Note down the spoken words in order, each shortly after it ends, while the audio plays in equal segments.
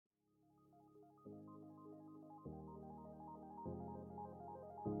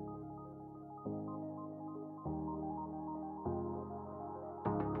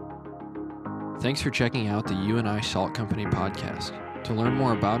Thanks for checking out the You and I Salt Company podcast. To learn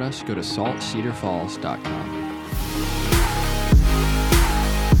more about us, go to saltcedarfalls.com.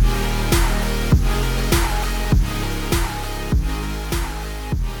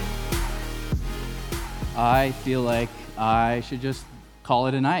 I feel like I should just call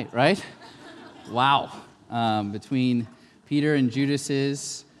it a night, right? Wow. Between Peter and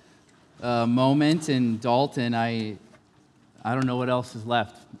Judas's moment and Dalton, I don't know what else is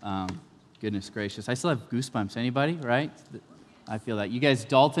left. Goodness gracious. I still have goosebumps. Anybody, right? I feel that. You guys,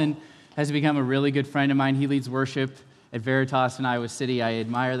 Dalton has become a really good friend of mine. He leads worship at Veritas in Iowa City. I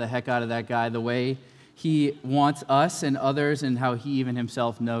admire the heck out of that guy, the way he wants us and others and how he even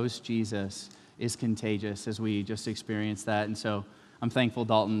himself knows Jesus is contagious as we just experienced that. And so I'm thankful,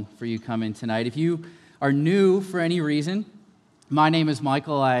 Dalton, for you coming tonight. If you are new for any reason, my name is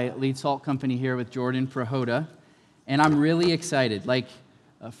Michael. I lead Salt Company here with Jordan Prohoda, and I'm really excited, like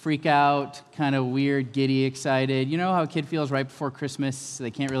freak out, kind of weird, giddy excited. You know how a kid feels right before Christmas, they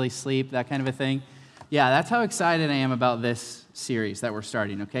can't really sleep, that kind of a thing? Yeah, that's how excited I am about this series that we're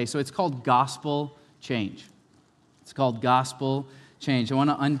starting, okay? So it's called Gospel Change. It's called Gospel Change. I want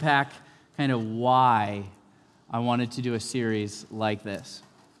to unpack kind of why I wanted to do a series like this.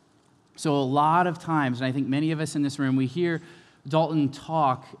 So a lot of times, and I think many of us in this room, we hear Dalton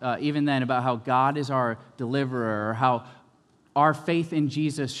talk even then about how God is our deliverer, or how our faith in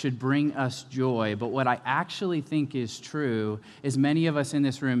Jesus should bring us joy. But what I actually think is true is many of us in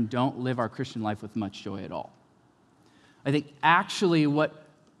this room don't live our Christian life with much joy at all. I think actually what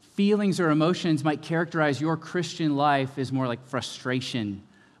feelings or emotions might characterize your Christian life is more like frustration,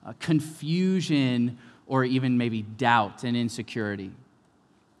 confusion, or even maybe doubt and insecurity.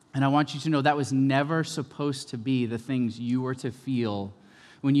 And I want you to know that was never supposed to be the things you were to feel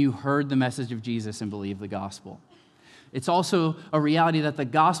when you heard the message of Jesus and believed the gospel. It's also a reality that the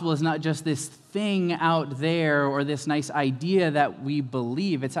gospel is not just this thing out there or this nice idea that we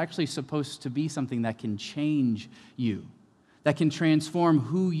believe. It's actually supposed to be something that can change you, that can transform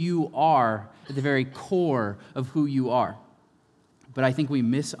who you are at the very core of who you are. But I think we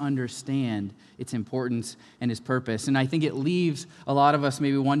misunderstand its importance and its purpose. And I think it leaves a lot of us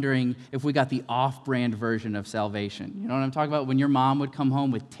maybe wondering if we got the off-brand version of salvation. You know what I'm talking about? When your mom would come home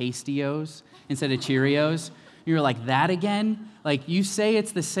with Tastios instead of Cheerios, you're like, that again? Like, you say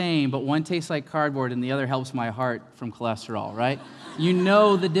it's the same, but one tastes like cardboard and the other helps my heart from cholesterol, right? You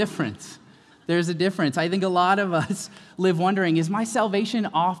know the difference. There's a difference. I think a lot of us live wondering, is my salvation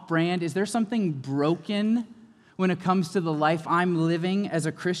off-brand? Is there something broken when it comes to the life I'm living as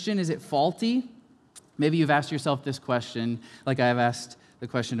a Christian? Is it faulty? Maybe you've asked yourself this question, like I've asked the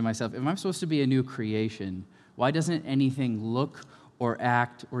question to myself, if I'm supposed to be a new creation, why doesn't anything look or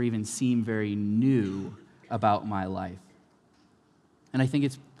act or even seem very new about my life? And I think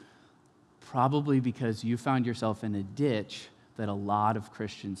it's probably because you found yourself in a ditch that a lot of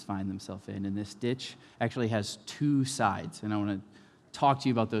Christians find themselves in. And this ditch actually has two sides. And I want to talk to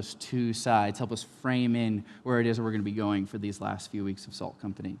you about those two sides, help us frame in where it is we're going to be going for these last few weeks of Salt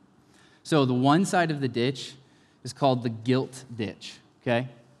Company. So the one side of the ditch is called the guilt ditch, okay?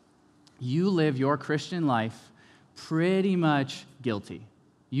 You live your Christian life pretty much guilty.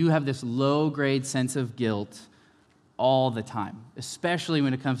 You have this low-grade sense of guilt all the time, especially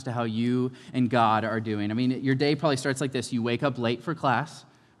when it comes to how you and God are doing. I mean, your day probably starts like this. You wake up late for class,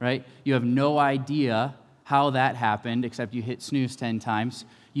 right? You have no idea how that happened, except you hit snooze 10 times.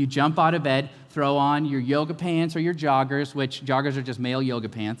 You jump out of bed, throw on your yoga pants or your joggers, which joggers are just male yoga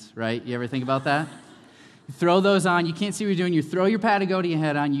pants, right? You ever think about that? You throw those on. You can't see what you're doing. You throw your Patagonia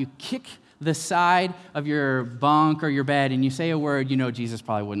head on. You kick the side of your bunk or your bed, and you say a word you know Jesus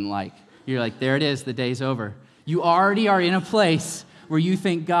probably wouldn't like. You're like, there it is, the day's over. You already are in a place where you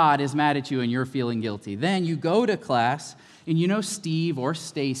think God is mad at you and you're feeling guilty. Then you go to class, and you know Steve or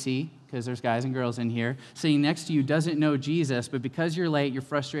Stacy, because there's guys and girls in here, sitting next to you doesn't know Jesus, but because you're late, you're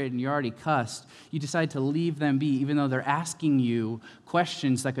frustrated, and you're already cussed, you decide to leave them be, even though they're asking you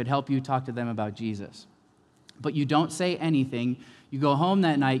questions that could help you talk to them about Jesus. But you don't say anything. You go home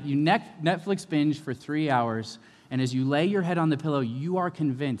that night, you Netflix binge for 3 hours, and as you lay your head on the pillow, you are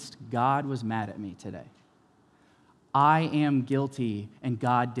convinced God was mad at me today. I am guilty, and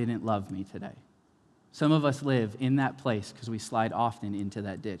God didn't love me today. Some of us live in that place because we slide often into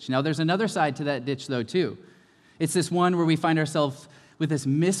that ditch. Now, there's another side to that ditch, though, too. It's this one where we find ourselves with this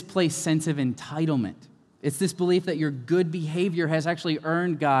misplaced sense of entitlement. It's this belief that your good behavior has actually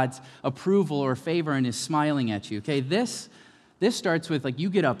earned God's approval or favor and is smiling at you. Okay, this This starts with, like, you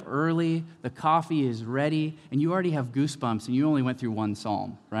get up early, the coffee is ready, and you already have goosebumps, and you only went through one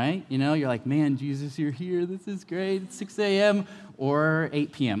psalm, right? You know, you're like, man, Jesus, you're here. This is great. It's 6 a.m. or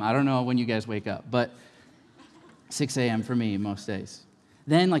 8 p.m. I don't know when you guys wake up, but 6 a.m. for me most days.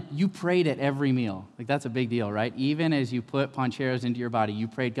 Then, like, you prayed at every meal. Like, that's a big deal, right? Even as you put poncheros into your body, you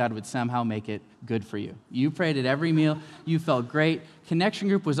prayed God would somehow make it good for you. You prayed at every meal. You felt great. Connection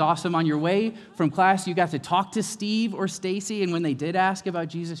group was awesome. On your way from class, you got to talk to Steve or Stacy, and when they did ask about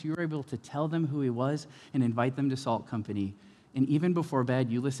Jesus, you were able to tell them who he was and invite them to Salt Company. And even before bed,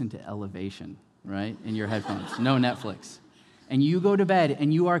 you listened to Elevation, right, in your headphones. No Netflix. And you go to bed,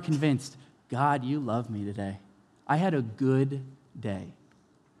 and you are convinced, God, you love me today. I had a good day.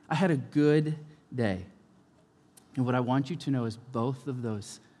 I had a good day. And what I want you to know is both of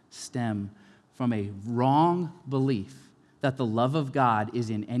those stem from a wrong belief that the love of God is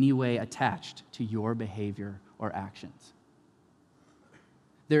in any way attached to your behavior or actions.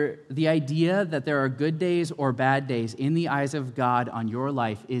 The idea that there are good days or bad days in the eyes of God on your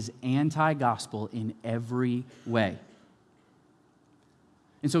life is anti-gospel in every way.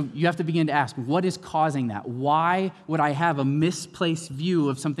 And so you have to begin to ask, what is causing that? Why would I have a misplaced view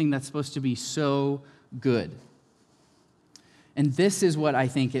of something that's supposed to be so good? And this is what I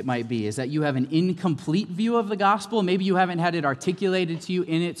think it might be, is that you have an incomplete view of the gospel. Maybe you haven't had it articulated to you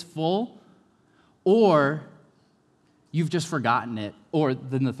in its full, or you've just forgotten it. Or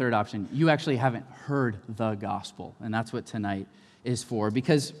then the third option, you actually haven't heard the gospel. And that's what tonight is for.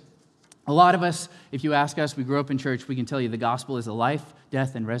 Because a lot of us, if you ask us, we grew up in church, we can tell you the gospel is the life,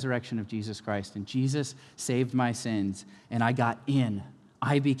 death, and resurrection of Jesus Christ. And Jesus saved my sins, and I got in.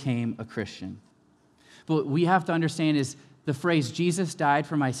 I became a Christian. But what we have to understand is the phrase, Jesus died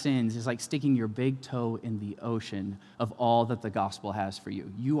for my sins, is like sticking your big toe in the ocean of all that the gospel has for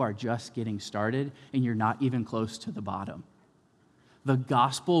you. You are just getting started, and you're not even close to the bottom. The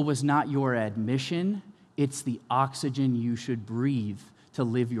gospel was not your admission. It's the oxygen you should breathe to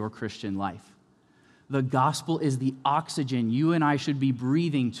live your Christian life. The gospel is the oxygen you and I should be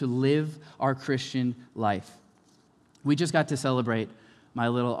breathing to live our Christian life. We just got to celebrate my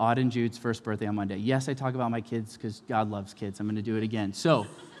little Auden Jude's first birthday on Monday. Yes, I talk about my kids because God loves kids. I'm going to do it again. So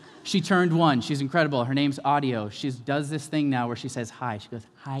she turned 1. She's incredible. Her name's Audio. She does this thing now where she says hi. She goes,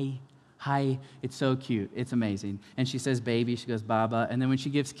 hi, hi. It's so cute. It's amazing. And she says baby. She goes baba. And then when she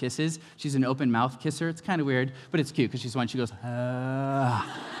gives kisses, she's an open mouth kisser. It's kind of weird, but it's cute because she's one. She goes,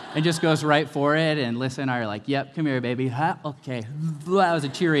 and just goes right for it. And Lisa and I are like, yep, come here, baby. Okay. That was a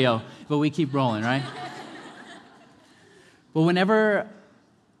Cheerio, but we keep rolling, right? But whenever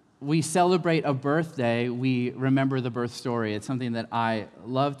we celebrate a birthday, we remember the birth story. It's something that I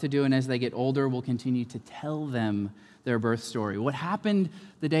love to do, and as they get older, we'll continue to tell them their birth story. What happened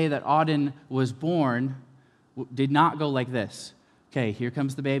the day that Auden was born did not go like this. Okay, here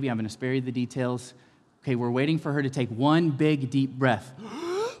comes the baby. I'm going to spare you the details. Okay, we're waiting for her to take one big, deep breath.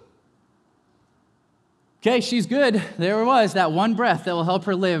 Okay, she's good. There it was, that one breath that will help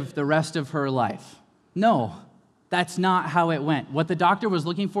her live the rest of her life. No. That's not how it went. What the doctor was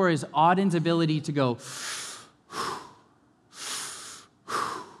looking for is Auden's ability to go.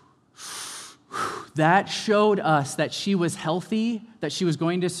 That showed us that she was healthy, that she was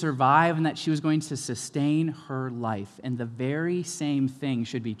going to survive, and that she was going to sustain her life. And the very same thing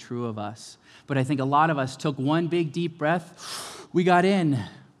should be true of us. But I think a lot of us took one big deep breath, we got in,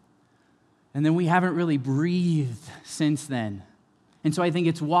 and then we haven't really breathed since then. And so I think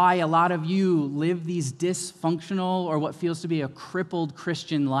it's why a lot of you live these dysfunctional or what feels to be a crippled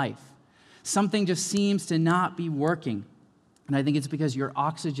Christian life. Something just seems to not be working. And I think it's because you're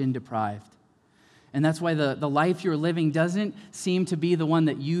oxygen deprived. And that's why the life you're living doesn't seem to be the one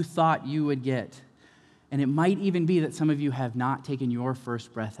that you thought you would get. And it might even be that some of you have not taken your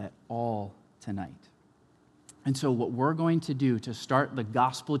first breath at all tonight. And so what we're going to do to start the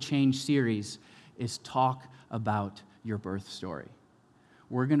Gospel Change series is talk about your birth story.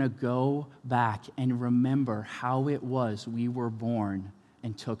 We're going to go back and remember how it was we were born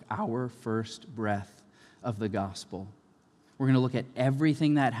and took our first breath of the gospel. We're going to look at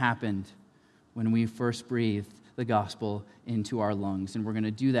everything that happened when we first breathed the gospel into our lungs. And we're going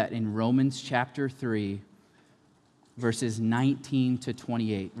to do that in Romans chapter 3, verses 19 to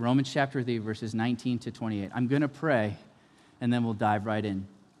 28. Romans chapter 3, verses 19 to 28. I'm going to pray, and then we'll dive right in.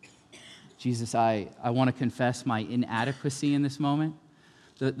 Jesus, I want to confess my inadequacy in this moment.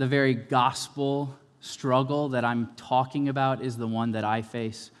 The very gospel struggle that I'm talking about is the one that I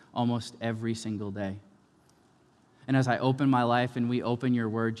face almost every single day. And as I open my life and we open your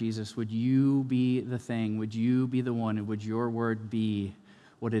word, Jesus, would you be the thing? Would you be the one? And would your word be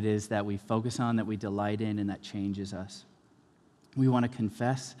what it is that we focus on, that we delight in, and that changes us? We want to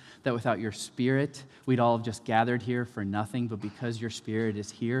confess that without your Spirit, we'd all have just gathered here for nothing, but because your Spirit is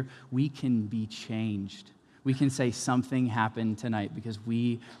here, we can be changed. We can say something happened tonight because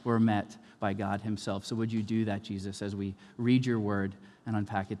we were met by God himself. So would you do that, Jesus, as we read your word and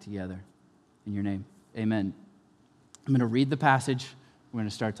unpack it together? In your name, amen. I'm going to read the passage. We're going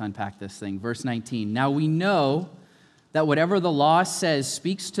to start to unpack this thing. Verse 19, now we know that whatever the law says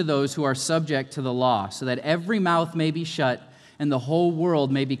speaks to those who are subject to the law, so that every mouth may be shut and the whole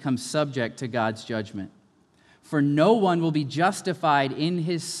world may become subject to God's judgment. For no one will be justified in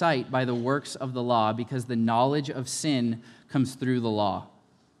his sight by the works of the law, because the knowledge of sin comes through the law.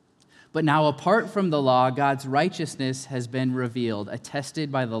 But now, apart from the law, God's righteousness has been revealed,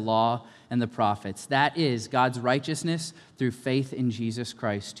 attested by the law and the prophets. That is, God's righteousness through faith in Jesus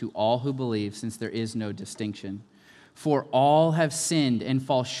Christ to all who believe, since there is no distinction. For all have sinned and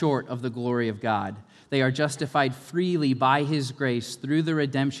fall short of the glory of God. They are justified freely by his grace through the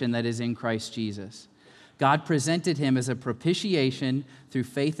redemption that is in Christ Jesus. God presented him as a propitiation through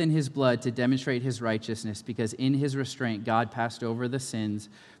faith in his blood to demonstrate his righteousness, because in his restraint God passed over the sins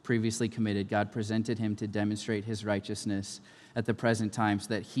previously committed. God presented him to demonstrate his righteousness at the present time, so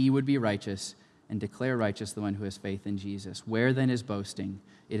that he would be righteous and declare righteous the one who has faith in Jesus. Where then is boasting?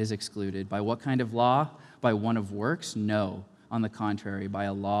 It is excluded. By what kind of law? By one of works? No. On the contrary, by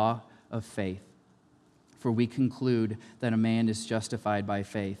a law of faith. For we conclude that a man is justified by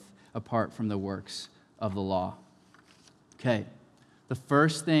faith apart from the works of the law. Okay, the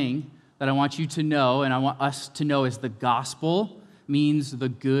first thing that I want you to know, and I want us to know, is the gospel means the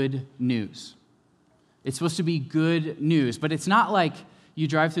good news. It's supposed to be good news, but it's not like you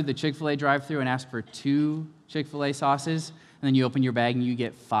drive through the Chick-fil-A drive-thru and ask for 2 Chick-fil-A sauces, and then you open your bag and you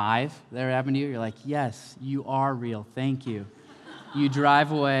get 5 that happened to you. You're like, yes, you are real, thank you. You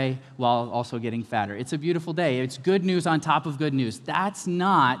drive away while also getting fatter. It's a beautiful day. It's good news on top of good news. That's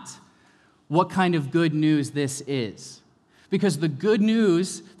not what kind of good news this is. Because the good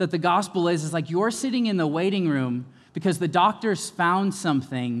news that the gospel is like you're sitting in the waiting room because the doctors found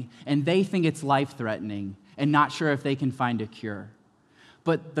something and they think it's life-threatening and not sure if they can find a cure.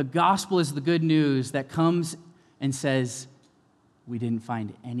 But the gospel is the good news that comes and says, we didn't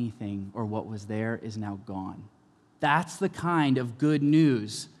find anything, or what was there is now gone. That's the kind of good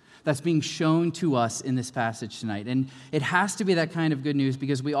news that's being shown to us in this passage tonight. And it has to be that kind of good news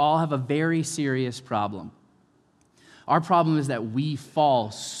because we all have a very serious problem. Our problem is that we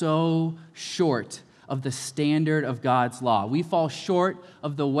fall so short of the standard of God's law. We fall short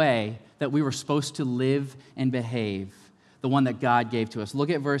of the way that we were supposed to live and behave, the one that God gave to us.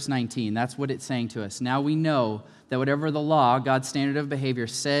 Look at verse 19. That's what it's saying to us. Now we know that whatever the law, God's standard of behavior,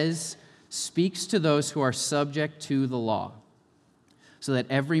 says, speaks to those who are subject to the law, so that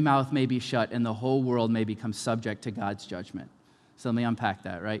every mouth may be shut and the whole world may become subject to God's judgment. So let me unpack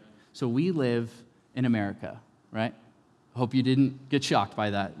that, right? So we live in America, right? I hope you didn't get shocked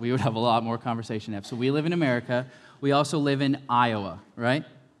by that. We would have a lot more conversation to have. So we live in America. We also live in Iowa, right?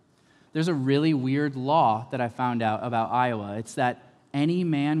 There's a really weird law that I found out about Iowa. It's that any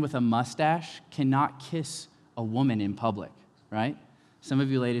man with a mustache cannot kiss a woman in public, right? Some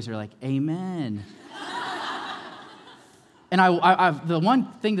of you ladies are like, amen. And the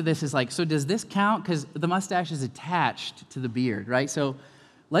one thing to this is like, so does this count? Because the mustache is attached to the beard, right? So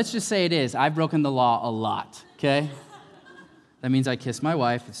let's just say it is. I've broken the law a lot, okay? That means I kiss my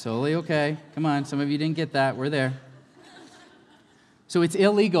wife. It's totally okay. Come on, some of you didn't get that. We're there. So it's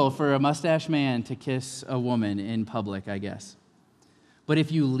illegal for a mustache man to kiss a woman in public, I guess. But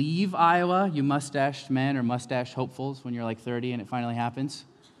if you leave Iowa, you mustached men or mustache hopefuls, when you're like 30 and it finally happens,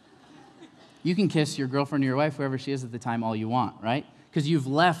 you can kiss your girlfriend or your wife, whoever she is at the time, all you want, right? Because you've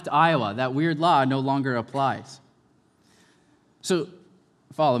left Iowa. That weird law no longer applies. So,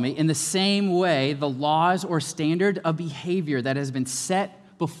 follow me. In the same way, the laws or standard of behavior that has been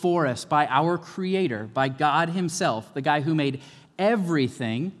set before us by our Creator, by God himself, the guy who made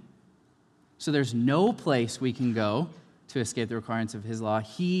everything, so there's no place we can go to escape the requirements of his law,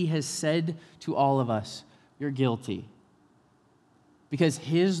 he has said to all of us, you're guilty. Because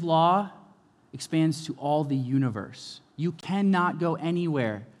his law expands to all the universe. You cannot go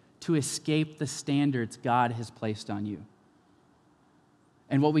anywhere to escape the standards God has placed on you.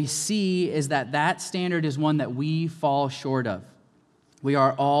 And what we see is that that standard is one that we fall short of. We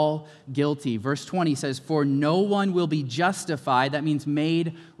are all guilty. Verse 20 says, for no one will be justified, that means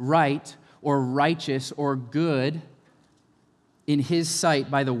made right or righteous or good in his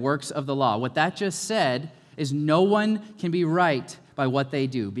sight by the works of the law. What that just said is no one can be right by what they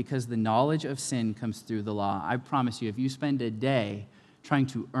do because the knowledge of sin comes through the law. I promise you, if you spend a day trying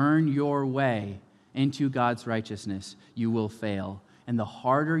to earn your way into God's righteousness, you will fail. And the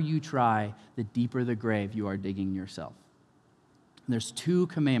harder you try, the deeper the grave you are digging yourself. And there's 2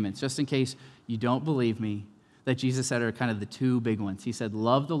 commandments, just in case you don't believe me, that Jesus said are kind of the 2 big ones. He said,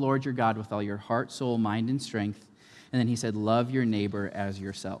 love the Lord your God with all your heart, soul, mind, and strength. And then he said, love your neighbor as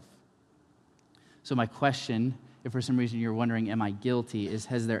yourself. So my question, if for some reason you're wondering, am I guilty, is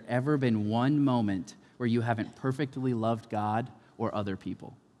has there ever been one moment where you haven't perfectly loved God or other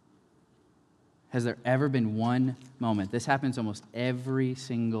people? Has there ever been one moment? This happens almost every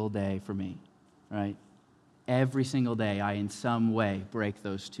single day for me, right? Every single day, I in some way break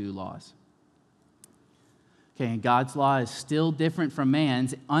those 2 laws. Okay, and God's law is still different from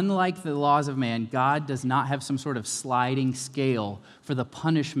man's. Unlike the laws of man, God does not have some sort of sliding scale for the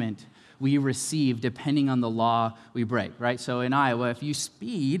punishment we receive depending on the law we break, right? So in Iowa, if you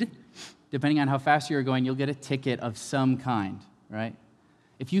speed, depending on how fast you're going, you'll get a ticket of some kind, right?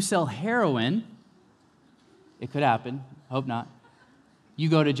 If you sell heroin, it could happen, hope not, you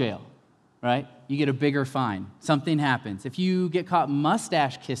go to jail, right? You get a bigger fine. Something happens. If you get caught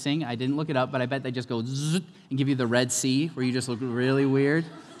mustache kissing, I didn't look it up, but I bet they just go zzz and give you the Red Sea, where you just look really weird.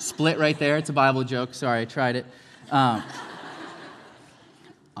 Split right there. It's a Bible joke. Sorry, I tried it. I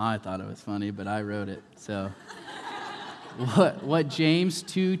thought it was funny, but I wrote it. So what James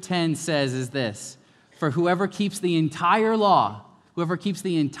 2:10 says is this: for whoever keeps the entire law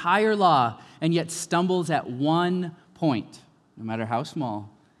and yet stumbles at one point, no matter how small,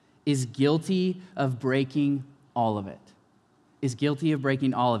 is guilty of breaking all of it. Is guilty of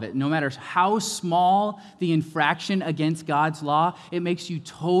breaking all of it. No matter how small the infraction against God's law, it makes you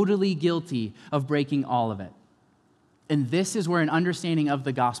totally guilty of breaking all of it. And this is where an understanding of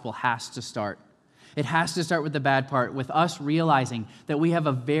the gospel has to start. It has to start with the bad part, with us realizing that we have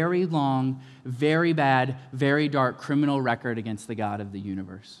a very long, very bad, very dark criminal record against the God of the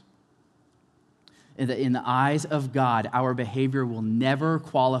universe. In the eyes of God, our behavior will never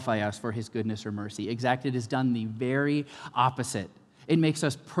qualify us for his goodness or mercy. Exactly, it has done the very opposite. It makes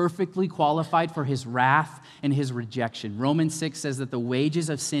us perfectly qualified for his wrath and his rejection. Romans 6 says that the wages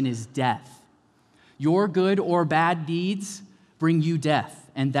of sin is death. Your good or bad deeds bring you death,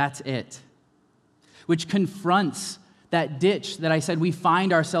 and that's it. Which confronts that ditch that I said we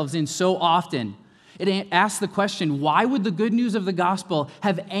find ourselves in so often. It asks the question, why would the good news of the gospel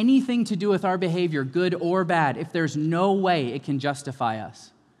have anything to do with our behavior, good or bad, if there's no way it can justify us?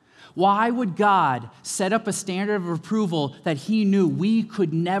 Why would God set up a standard of approval that he knew we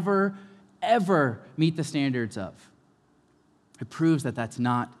could never, ever meet the standards of? It proves that that's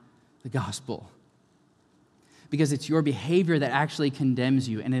not the gospel. Because it's your behavior that actually condemns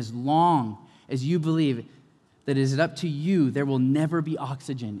you. And as long as you believe that it is up to you, there will never be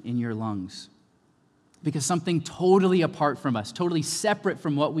oxygen in your lungs. Because something totally apart from us, totally separate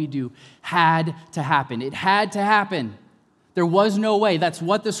from what we do, had to happen. It had to happen. There was no way. That's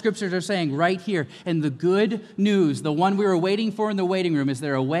what the scriptures are saying right here. And the good news, the one we were waiting for in the waiting room, is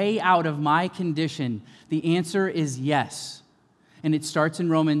there a way out of my condition? The answer is yes. And it starts in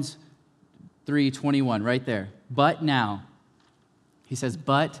Romans 3:21, right there. But now, he says,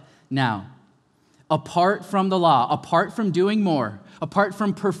 but now, apart from the law, apart from doing more, apart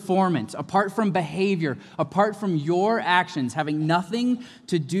from performance, apart from behavior, apart from your actions, having nothing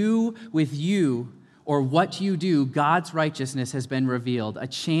to do with you or what you do, God's righteousness has been revealed. A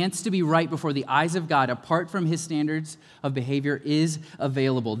chance to be right before the eyes of God, apart from his standards of behavior, is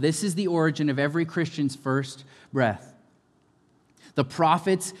available. This is the origin of every Christian's first breath. The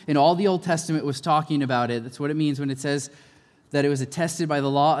prophets in all the Old Testament was talking about it. That's what it means when it says that it was attested by the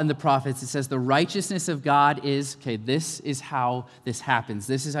law and the prophets. It says the righteousness of God is, okay, this is how this happens.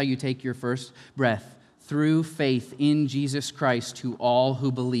 This is how you take your first breath, through faith in Jesus Christ to all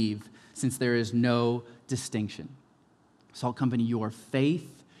who believe, since there is no distinction. Salt Company, your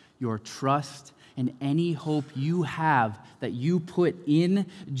faith, your trust, and any hope you have that you put in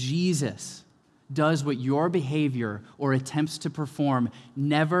Jesus does what your behavior or attempts to perform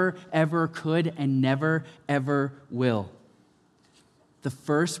never, ever could and never, ever will. The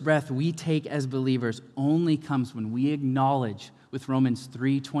first breath we take as believers only comes when we acknowledge with Romans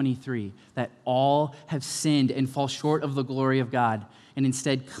 3:23 that all have sinned and fall short of the glory of God, and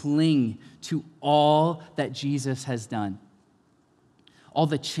instead cling to all that Jesus has done. All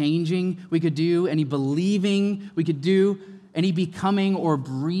the changing we could do, any believing we could do, any becoming or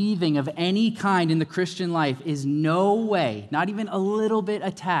breathing of any kind in the Christian life is no way, not even a little bit,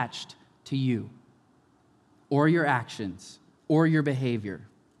 attached to you or your actions or your behavior.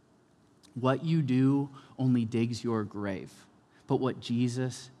 What you do only digs your grave, but what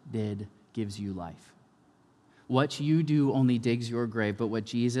Jesus did gives you life. What you do only digs your grave, but what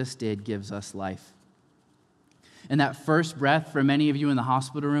Jesus did gives us life. And that first breath, for many of you in the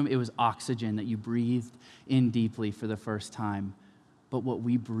hospital room, it was oxygen that you breathed in deeply for the first time. But what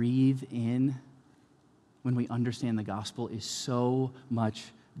we breathe in when we understand the gospel is so much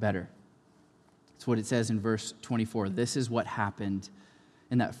better. It's what it says in verse 24. This is what happened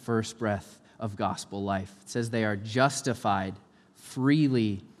in that first breath of gospel life. It says they are justified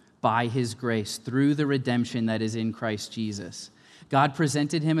freely by his grace through the redemption that is in Christ Jesus. God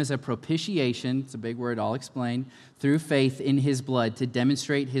presented him as a propitiation, it's a big word, I'll explain, through faith in his blood to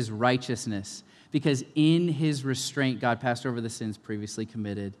demonstrate his righteousness. Because in his restraint, God passed over the sins previously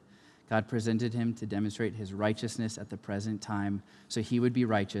committed. God presented him to demonstrate his righteousness at the present time, so he would be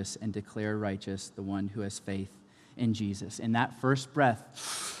righteous and declare righteous the one who has faith in Jesus. In that first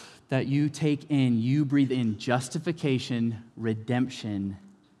breath that you take in, you breathe in justification, redemption,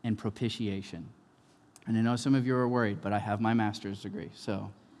 and propitiation. And I know some of you are worried, but I have my master's degree, so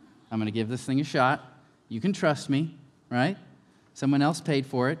I'm going to give this thing a shot. You can trust me, right? Someone else paid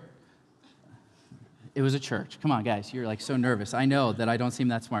for it. It was a church. Come on, guys. You're like so nervous. I know that I don't seem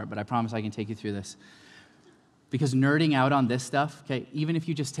that smart, but I promise I can take you through this. Because nerding out on this stuff, okay, even if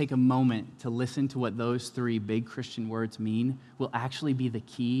you just take a moment to listen to what those three big Christian words mean, will actually be the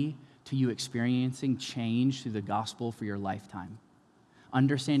key to you experiencing change through the gospel for your lifetime.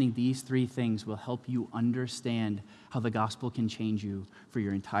 Understanding these three things will help you understand how the gospel can change you for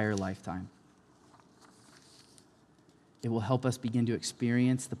your entire lifetime. It will help us begin to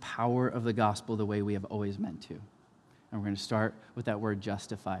experience the power of the gospel the way we have always meant to. And we're going to start with that word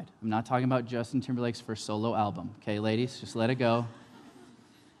justified. I'm not talking about Justin Timberlake's first solo album. Okay, ladies, just let it go.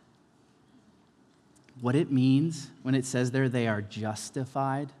 What it means when it says there they are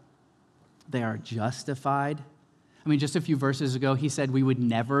justified, they are justified. I mean, just a few verses ago, he said we would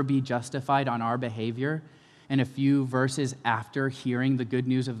never be justified on our behavior. And a few verses after hearing the good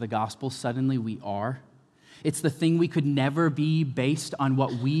news of the gospel, suddenly we are. It's the thing we could never be based on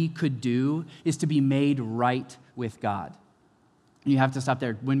what we could do, is to be made right with God. And you have to stop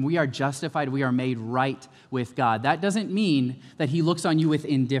there. When we are justified, we are made right with God. That doesn't mean that he looks on you with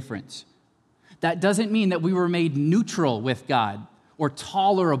indifference. That doesn't mean that we were made neutral with God or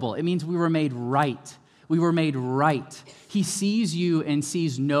tolerable. It means we were made right. We were made right. He sees you and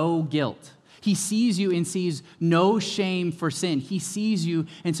sees no guilt. He sees you and sees no shame for sin. He sees you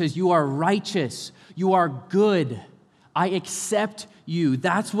and says, you are righteous. You are good. I accept you.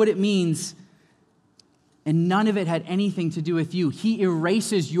 That's what it means. And none of it had anything to do with you. He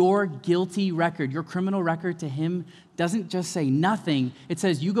erases your guilty record. Your criminal record to him doesn't just say nothing. It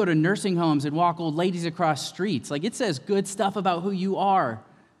says you go to nursing homes and walk old ladies across streets. Like, it says good stuff about who you are.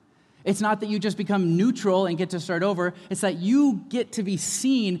 It's not that you just become neutral and get to start over. It's that you get to be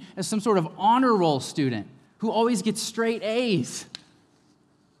seen as some sort of honor roll student who always gets straight A's.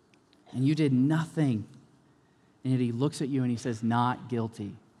 And you did nothing. And yet he looks at you and he says, not guilty.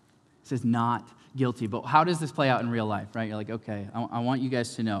 He says, not guilty. But how does this play out in real life, right? You're like, okay, I want you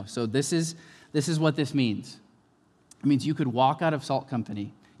guys to know. So this is what this means. It means you could walk out of Salt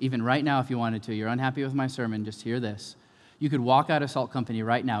Company, even right now if you wanted to. You're unhappy with my sermon, just hear this. You could walk out of Salt Company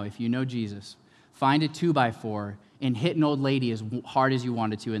right now if you know Jesus, find a 2x4, and hit an old lady as hard as you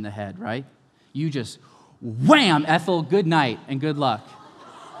wanted to in the head, right? You just, wham, Ethel, good night and good luck.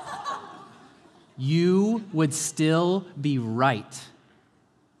 You would still be right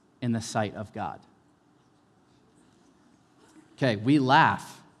in the sight of God. Okay, we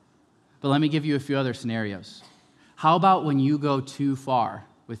laugh, but let me give you a few other scenarios. How about when you go too far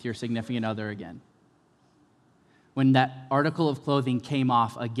with your significant other again? When that article of clothing came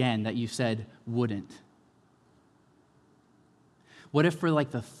off again that you said wouldn't? What if for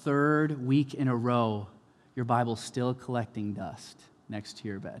like the third week in a row, your Bible's still collecting dust next to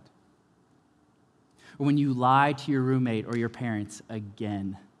your bed? Or when you lie to your roommate or your parents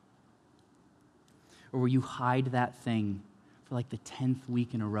again? Or where you hide that thing for like the 10th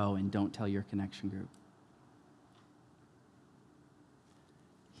week in a row and don't tell your connection group?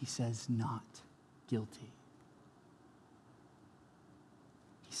 He says not guilty.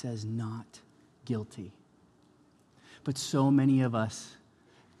 He says not guilty. But so many of us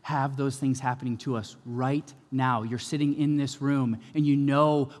have those things happening to us right now. You're sitting in this room and you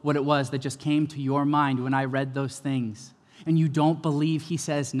know what it was that just came to your mind when I read those things. And you don't believe he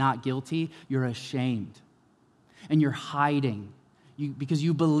says not guilty. You're ashamed. And you're hiding because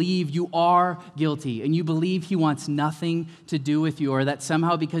you believe you are guilty and you believe he wants nothing to do with you, or that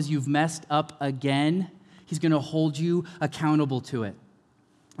somehow because you've messed up again, he's going to hold you accountable to it.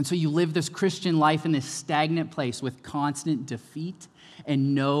 And so you live this Christian life in this stagnant place with constant defeat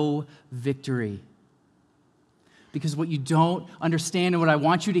and no victory. Because what you don't understand and what I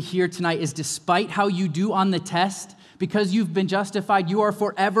want you to hear tonight is despite how you do on the test, because you've been justified, you are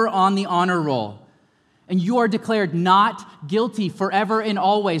forever on the honor roll. And you are declared not guilty forever and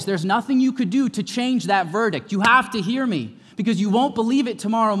always. There's nothing you could do to change that verdict. You have to hear me because you won't believe it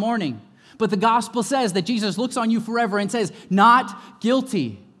tomorrow morning. But the gospel says that Jesus looks on you forever and says, not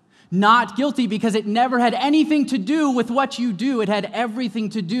guilty. Not guilty because it never had anything to do with what you do. It had everything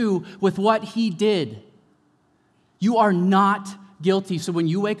to do with what he did. You are not guilty. So when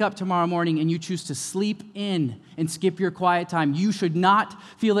you wake up tomorrow morning and you choose to sleep in and skip your quiet time, you should not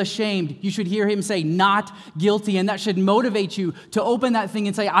feel ashamed. You should hear him say, not guilty. And that should motivate you to open that thing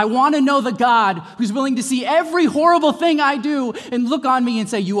and say, I want to know the God who's willing to see every horrible thing I do and look on me and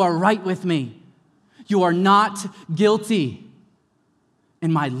say, you are right with me. You are not guilty.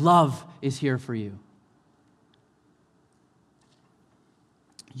 And my love is here for you.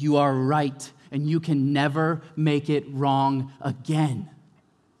 You are right. And you can never make it wrong again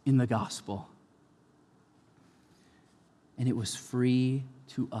in the gospel. And it was free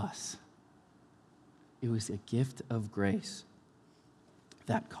to us. It was a gift of grace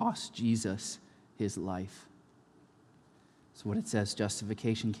that cost Jesus his life. So what it says,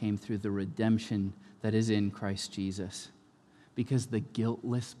 justification came through the redemption that is in Christ Jesus. Because the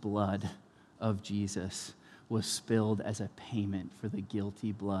guiltless blood of Jesus was spilled as a payment for the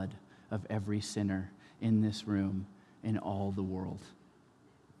guilty blood of every sinner in this room, in all the world.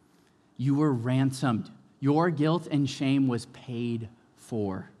 You were ransomed. Your guilt and shame was paid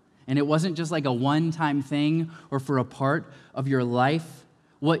for. And it wasn't just like a one-time thing or for a part of your life.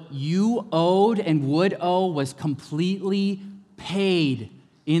 What you owed and would owe was completely paid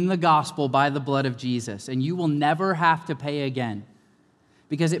in the gospel by the blood of Jesus. And you will never have to pay again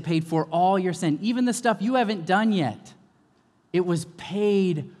because it paid for all your sin, even the stuff you haven't done yet. It was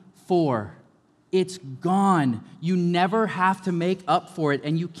paid for. It's gone. You never have to make up for it,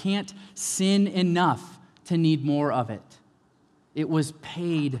 and you can't sin enough to need more of it. It was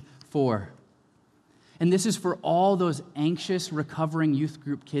paid for. And this is for all those anxious, recovering youth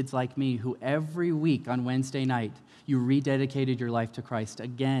group kids like me who every week on Wednesday night, you rededicated your life to Christ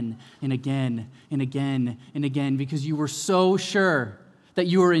again and again and again and again because you were so sure that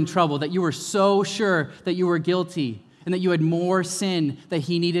you were in trouble, that you were so sure that you were guilty, and that you had more sin that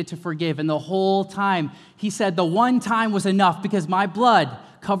he needed to forgive. And the whole time, he said the one time was enough because my blood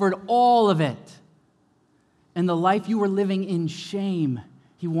covered all of it. And the life you were living in shame,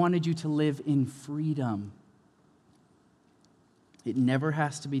 he wanted you to live in freedom. It never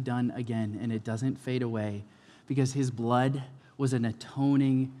has to be done again, and it doesn't fade away because his blood was an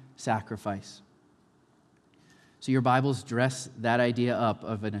atoning sacrifice. So your Bibles dress that idea up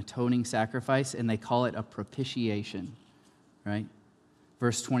of an atoning sacrifice, and they call it a propitiation, right?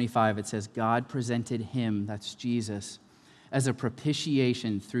 Verse 25, it says, God presented him, that's Jesus, as a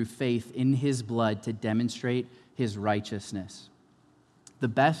propitiation through faith in his blood to demonstrate his righteousness. The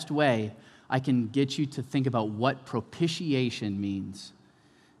best way I can get you to think about what propitiation means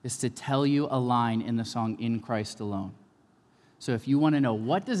is to tell you a line in the song In Christ Alone. So if you want to know,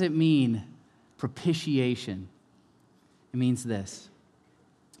 what does it mean, propitiation? It means this: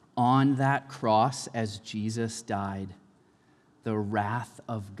 on that cross as Jesus died, the wrath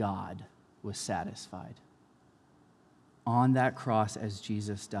of God was satisfied. On that cross as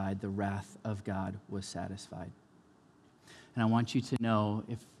Jesus died, the wrath of God was satisfied. And I want you to know,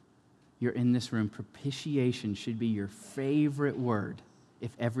 if you're in this room, propitiation should be your favorite word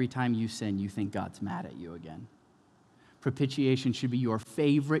if every time you sin, you think God's mad at you again. Propitiation should be your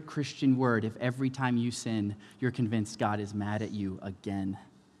favorite Christian word if every time you sin, you're convinced God is mad at you again.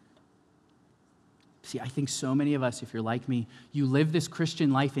 See, I think so many of us, if you're like me, you live this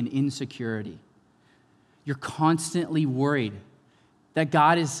Christian life in insecurity. You're constantly worried that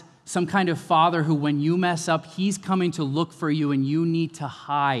God is some kind of father who, when you mess up, he's coming to look for you and you need to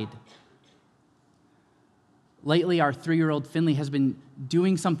hide. Lately, our 3-year-old Finley has been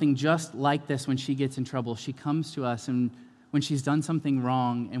doing something just like this when she gets in trouble. She comes to us, and when she's done something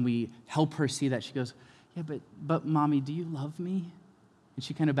wrong and we help her see that, she goes, yeah, but Mommy, do you love me? And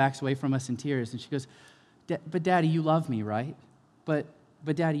she kind of backs away from us in tears, and she goes, but Daddy, you love me, right? But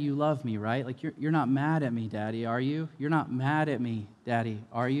Daddy, you love me, right? Like, you're not mad at me, Daddy, are you? You're not mad at me, Daddy,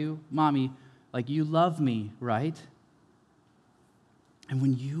 are you? Mommy, like, you love me, right? And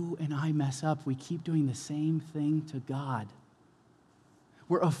when you and I mess up, we keep doing the same thing to God.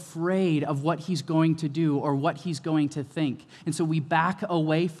 We're afraid of what he's going to do or what he's going to think. And so we back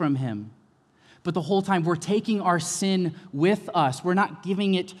away from him. But the whole time we're taking our sin with us. We're not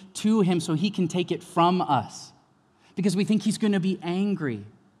giving it to him so he can take it from us because we think he's going to be angry.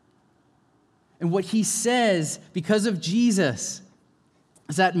 And what he says, because of Jesus,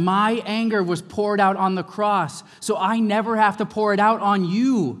 is that my anger was poured out on the cross, so I never have to pour it out on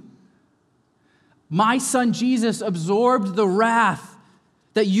you. My son Jesus absorbed the wrath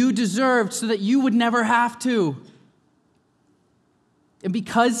that you deserved so that you would never have to. And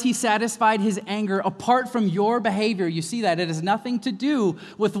because he satisfied his anger apart from your behavior, you see that it has nothing to do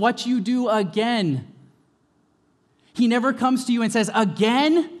with what you do again. He never comes to you and says,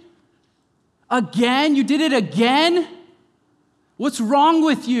 again? Again? You did it again? What's wrong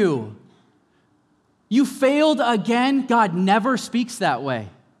with you? You failed again? God never speaks that way.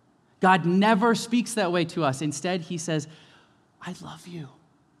 God never speaks that way to us. Instead, he says, I love you.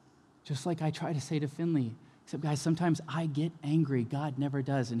 Just like I try to say to Finley. Except, guys, sometimes I get angry. God never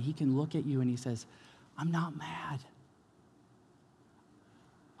does. And he can look at you and he says, I'm not mad.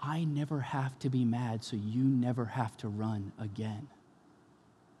 I never have to be mad, so you never have to run again.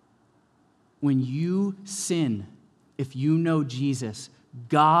 When you sin, if you know Jesus,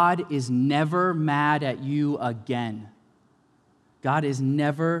 God is never mad at you again. God is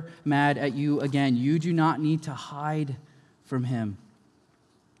never mad at you again. You do not need to hide from him.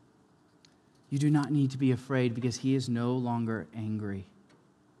 You do not need to be afraid because he is no longer angry.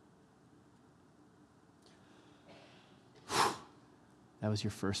 That was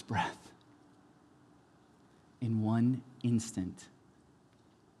your first breath. In one instant,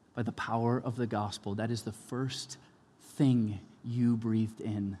 by the power of the gospel, that is the first thing you breathed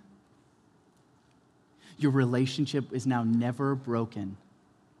in. Your relationship is now never broken.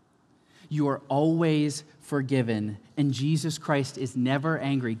 You are always forgiven, and Jesus Christ is never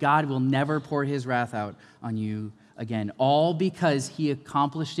angry. God will never pour his wrath out on you again, all because he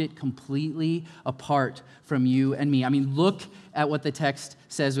accomplished it completely apart from you and me. I mean, look at what the text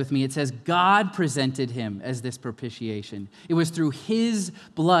says with me. It says, God presented him as this propitiation. It was through his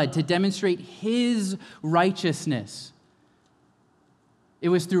blood to demonstrate his righteousness. It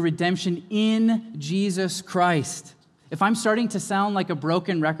was through redemption in Jesus Christ. If I'm starting to sound like a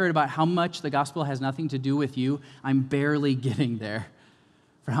broken record about how much the gospel has nothing to do with you, I'm barely getting there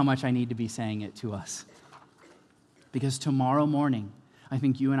for how much I need to be saying it to us. Because tomorrow morning, I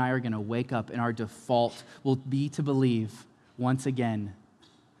think you and I are going to wake up and our default will be to believe once again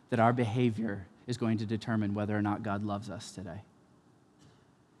that our behavior is going to determine whether or not God loves us today.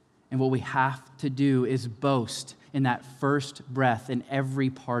 And what we have to do is boast in that first breath in every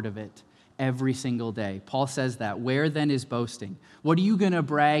part of it, every single day. Paul says that. Where then is boasting? What are you going to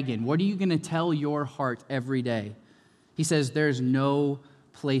brag in? What are you going to tell your heart every day? He says there's no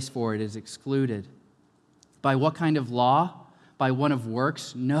place for it. It is excluded. By what kind of law? By one of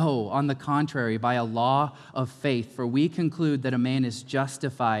works? No, on the contrary, by a law of faith. For we conclude that a man is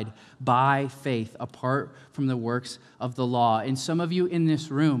justified by faith apart from the works of the law. And some of you in this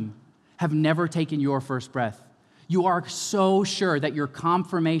room have never taken your first breath. You are so sure that your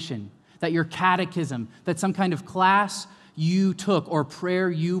confirmation, that your catechism, that some kind of class you took or prayer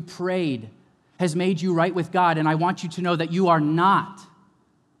you prayed has made you right with God. And I want you to know that you are not.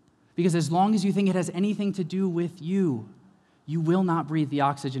 Because as long as you think it has anything to do with you, you will not breathe the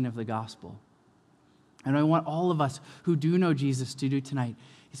oxygen of the gospel. And I want all of us who do know Jesus to do tonight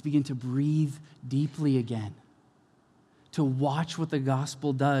is begin to breathe deeply again, to watch what the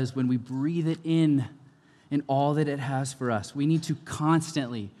gospel does when we breathe it in all that it has for us. We need to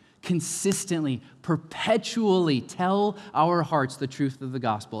constantly, consistently, perpetually tell our hearts the truth of the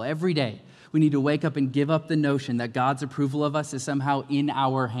gospel every day. We need to wake up and give up the notion that God's approval of us is somehow in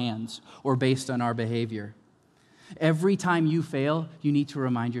our hands or based on our behavior. Every time you fail, you need to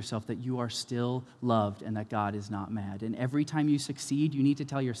remind yourself that you are still loved and that God is not mad. And every time you succeed, you need to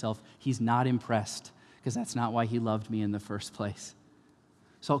tell yourself he's not impressed because that's not why he loved me in the first place.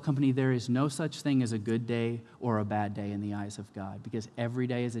 Salt Company, there is no such thing as a good day or a bad day in the eyes of God because every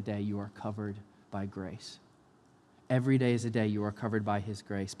day is a day you are covered by grace. Every day is a day you are covered by his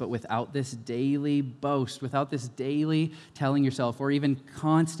grace. But without this daily boast, without this daily telling yourself, or even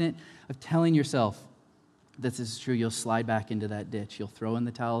constant of telling yourself that this is true, you'll slide back into that ditch. You'll throw in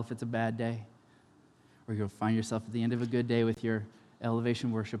the towel if it's a bad day. Or you'll find yourself at the end of a good day with your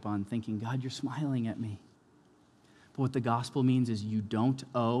elevation worship on, thinking, God, you're smiling at me. But what the gospel means is you don't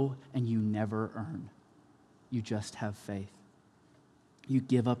owe and you never earn. You just have faith. You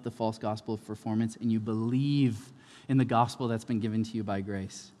give up the false gospel of performance and you believe in the gospel that's been given to you by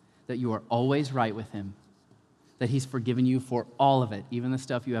grace, that you are always right with him, that he's forgiven you for all of it, even the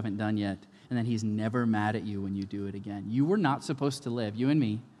stuff you haven't done yet, and that he's never mad at you when you do it again. You were not supposed to live, you and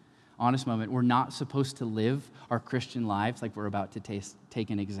me, honest moment, we're not supposed to live our Christian lives like we're about to take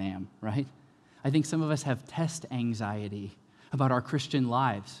an exam, right? I think some of us have test anxiety about our Christian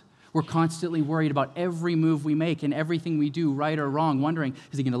lives. We're constantly worried about every move we make and everything we do, right or wrong, wondering,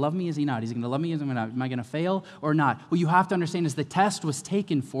 is he going to love me? Is he not? Is he going to love me? Am I going to fail or not? What you have to understand is the test was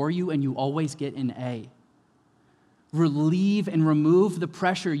taken for you, and you always get an A. Relieve and remove the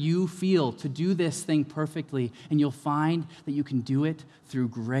pressure you feel to do this thing perfectly, and you'll find that you can do it through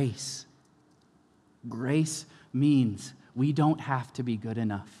grace. Grace means we don't have to be good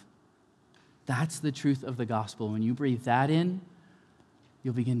enough. That's the truth of the gospel. When you breathe that in,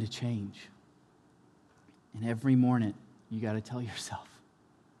 you'll begin to change. And every morning, you got to tell yourself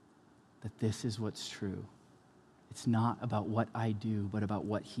that this is what's true. It's not about what I do, but about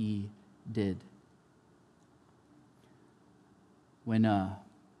what he did. When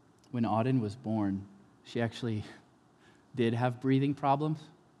Auden was born, she actually did have breathing problems.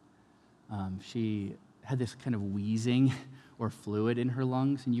 She had this kind of wheezing or fluid in her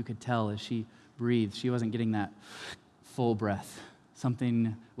lungs, and you could tell as she breathed, she wasn't getting that full breath.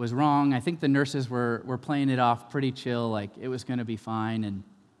 Something was wrong. I think the nurses were playing it off pretty chill, like it was going to be fine. And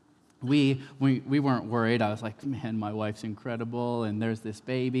we weren't worried. I was like, man, my wife's incredible, and there's this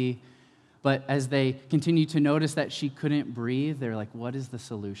baby. But as they continued to notice that she couldn't breathe, they're like, what is the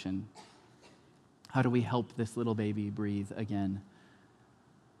solution? How do we help this little baby breathe again?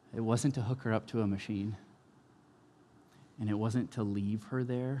 It wasn't to hook her up to a machine. And it wasn't to leave her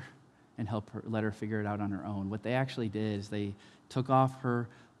there and let her figure it out on her own. What they actually did is they took off her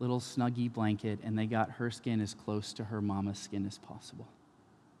little snuggie blanket and they got her skin as close to her mama's skin as possible.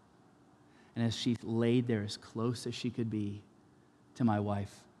 And as she laid there as close as she could be to my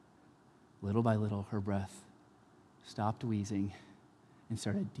wife, little by little, her breath stopped wheezing and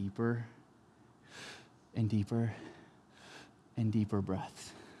started deeper and deeper and deeper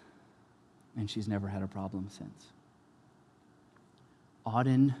breaths. And she's never had a problem since.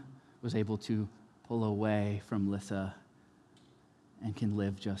 Auden was able to pull away from Lissa and can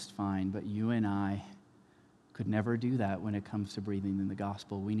live just fine. But you and I could never do that when it comes to breathing in the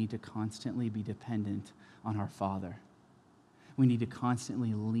gospel. We need to constantly be dependent on our Father. We need to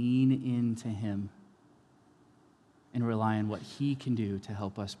constantly lean into him and rely on what he can do to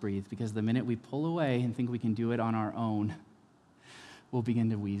help us breathe. Because the minute we pull away and think we can do it on our own, we'll begin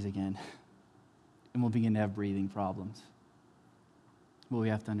to wheeze again. And we'll begin to have breathing problems. What we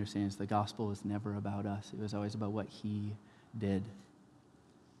have to understand is the gospel was never about us. It was always about what he did.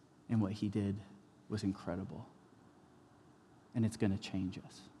 And what he did was incredible. And it's going to change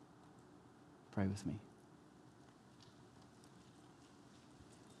us. Pray with me.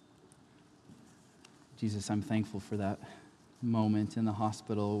 Jesus, I'm thankful for that moment in the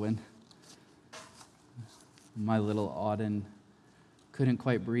hospital when my little Auden couldn't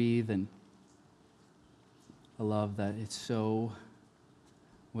quite breathe, and I love that it's so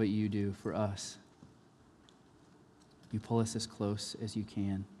what you do for us. You pull us as close as you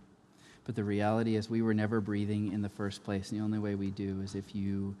can. But the reality is we were never breathing in the first place, and the only way we do is if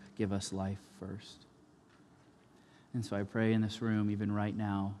you give us life first. And so I pray in this room, even right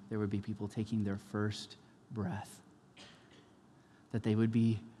now, there would be people taking their first breath, that they would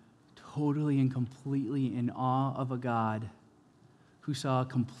be totally and completely in awe of a God who saw a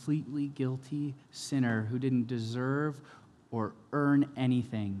completely guilty sinner who didn't deserve or earn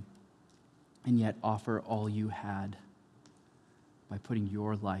anything, and yet offer all you had by putting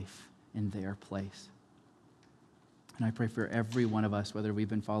your life in their place. And I pray for every one of us, whether we've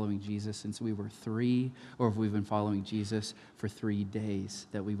been following Jesus since we were 3 or if we've been following Jesus for 3 days,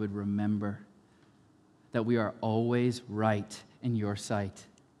 that we would remember that we are always right in your sight.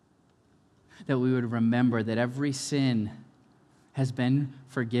 That we would remember that every sin has been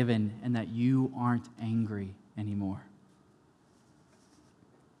forgiven and that you aren't angry anymore.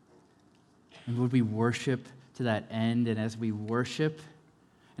 And would we worship to that end? And as we worship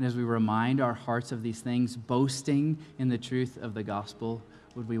and as we remind our hearts of these things, boasting in the truth of the gospel,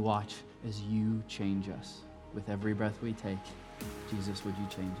 would we watch as you change us with every breath we take? Jesus, would you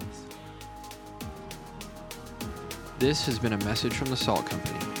change us? This has been a message from the Salt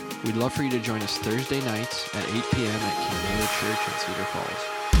Company. We'd love for you to join us Thursday nights at 8 p.m. at Canada Church in Cedar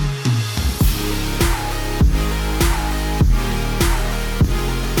Falls.